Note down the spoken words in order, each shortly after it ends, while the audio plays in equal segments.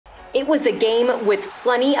It was a game with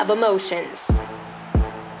plenty of emotions.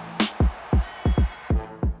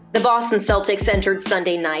 The Boston Celtics entered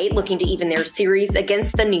Sunday night looking to even their series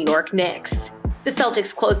against the New York Knicks. The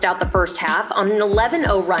Celtics closed out the first half on an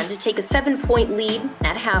 11-0 run to take a 7-point lead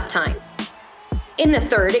at halftime. In the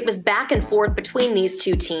third, it was back and forth between these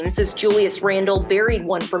two teams as Julius Randle buried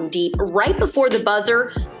one from deep right before the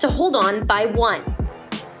buzzer to hold on by one.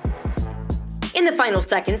 In the final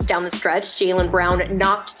seconds down the stretch, Jaylen Brown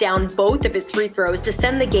knocked down both of his free throws to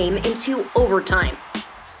send the game into overtime.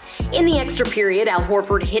 In the extra period, Al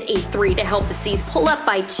Horford hit a three to help the C's pull up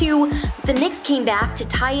by two. The Knicks came back to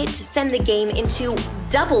tie it to send the game into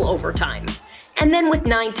double overtime. And then with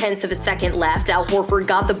 9/10 of a second left, Al Horford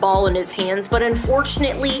got the ball in his hands, but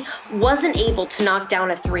unfortunately wasn't able to knock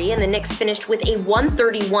down a three, and the Knicks finished with a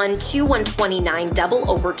 131-129 double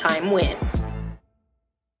overtime win.